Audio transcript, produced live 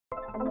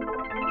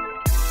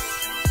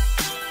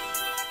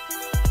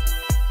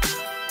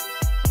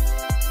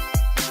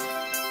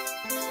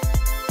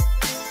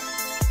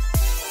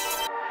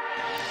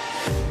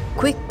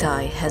Quick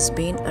Thai has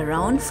been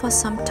around for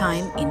some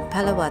time in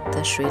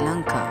Palawatta, Sri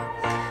Lanka.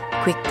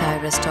 Quick Thai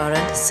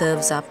restaurant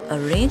serves up a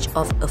range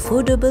of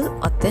affordable,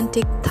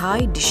 authentic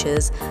Thai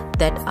dishes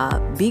that are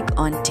big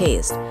on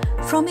taste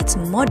from its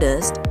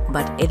modest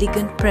but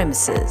elegant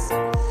premises.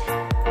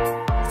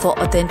 For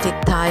authentic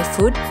Thai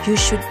food, you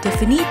should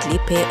definitely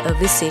pay a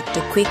visit to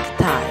Quick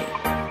Thai.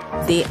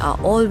 They are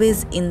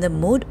always in the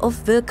mood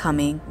of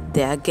welcoming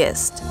their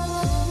guests.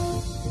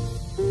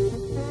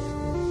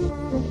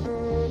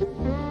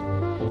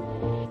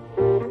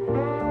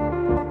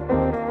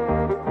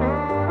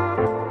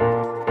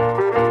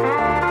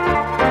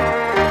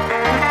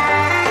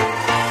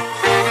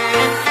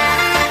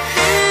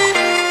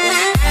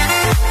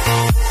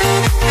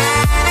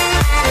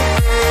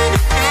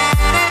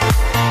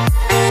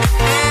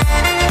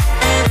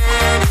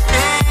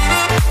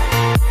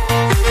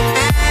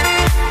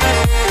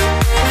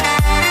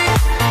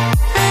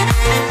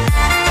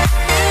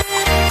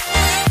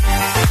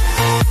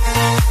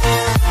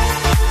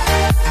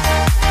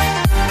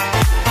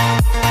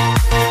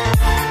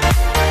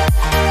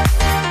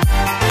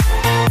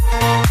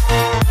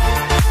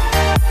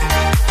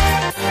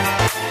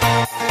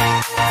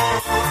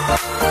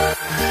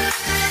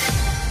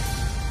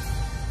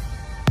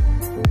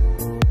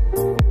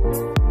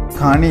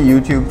 Kani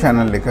YouTube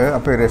channel එක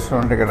අපේ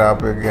restaurant එකට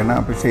ආපු එක ගැන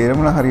අපි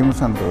සේරමලා හරිම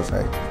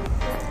සන්තෝෂයි.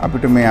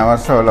 අපිට මේ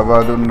අවස්ථාව ලබා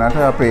දුන්නාට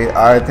අපේ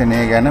ආයතනය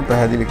ගැන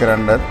පැහැදිලි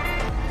කරන්නත්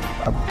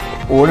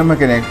ඕනම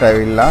කෙනෙක්ට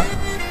ඇවිල්ලා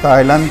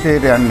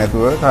තායිලන්තයට යන්න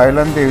නැතුව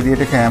තායිලන්තයේ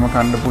විදිහට කෑම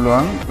කන්න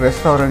පුළුවන්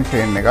restaurant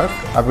chain එකක්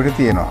අපිට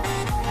තියෙනවා.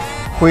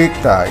 Quick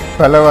Thai,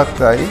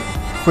 Palawatta,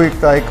 Quick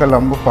Thai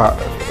Colombo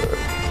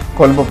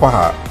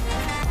 5.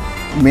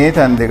 මේ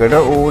තැන් දෙකට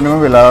ඕනම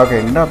වෙලාවක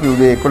එන්න අපි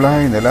උදේ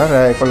 11 ඉඳලා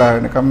රාත්‍රී 11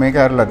 වෙනකම් මේක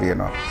අරලා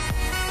තියෙනවා.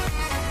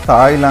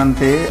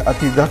 තායිලන්තයේ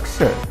අතිදක්ෂ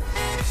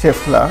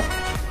ෂෙෆ්ලා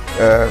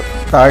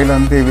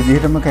තායිලන්තයේ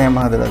විදිහටම කෑම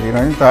හදලා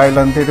තියෙනවා. ඉතින්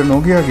තායිලන්තයට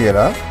නොගියා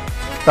කියලා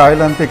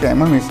තායිලන්තේ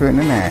කෑම මිස්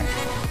වෙන්නේ නැහැ.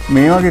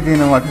 මේ වගේ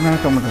තියෙන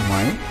වටිනාකම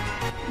තමයි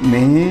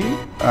මෙහි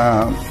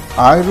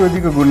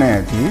ආයුර්වේදික ගුණ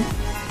ඇති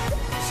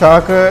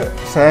ශාක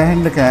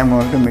සෑහෙන කෑම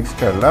වලට මික්ස්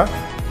කරලා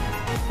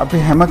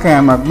අපි හැම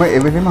කෑමක්ම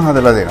එවෙලෙම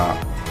හදලා දෙනවා.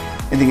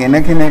 ඉතින්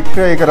එන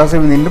කෙනෙක්ට ඒක රස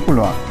විඳින්න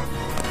පුළුවන්.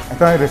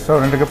 ඒකයි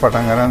රෙස්ටෝරන්ට් එක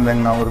පටන් ගන්න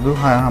දැන් අවුරුදු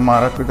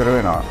 6මාරක් විතර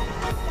වෙනවා.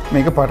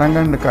 මේක පටන්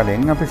ගන්න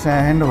කලින් අපි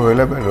සෑහෙන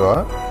හොයලා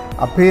බැලුවා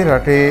අපේ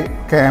රටේ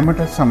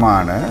කෑමට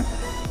සමාන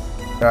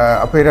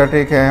අපේ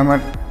රටේ කෑම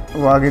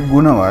වාගේ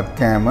ගුණවත්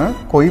කෑම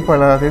කොයි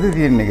පළාතේද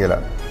තියෙන්නේ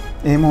කියලා.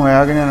 එහෙම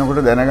හොයාගෙන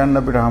යනකොට දැනගන්න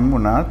අපිට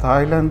හම්බුණා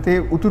තායිලන්තයේ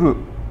උතුරු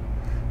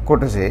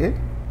කොටසේ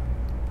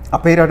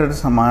අපේ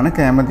රටට සමාන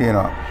කෑම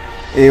තියෙනවා.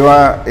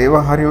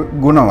 ඒවා හරි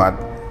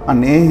ගුණවත්.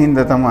 අනේ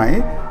හින්දා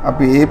තමයි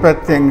අපි මේ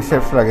පැත්තෙන්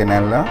ෂෙෆ්ලා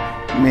ගෙනල්ලා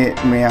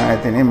මේ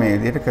ආයතනය මේ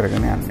විදිහට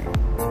කරගෙන යන්නේ.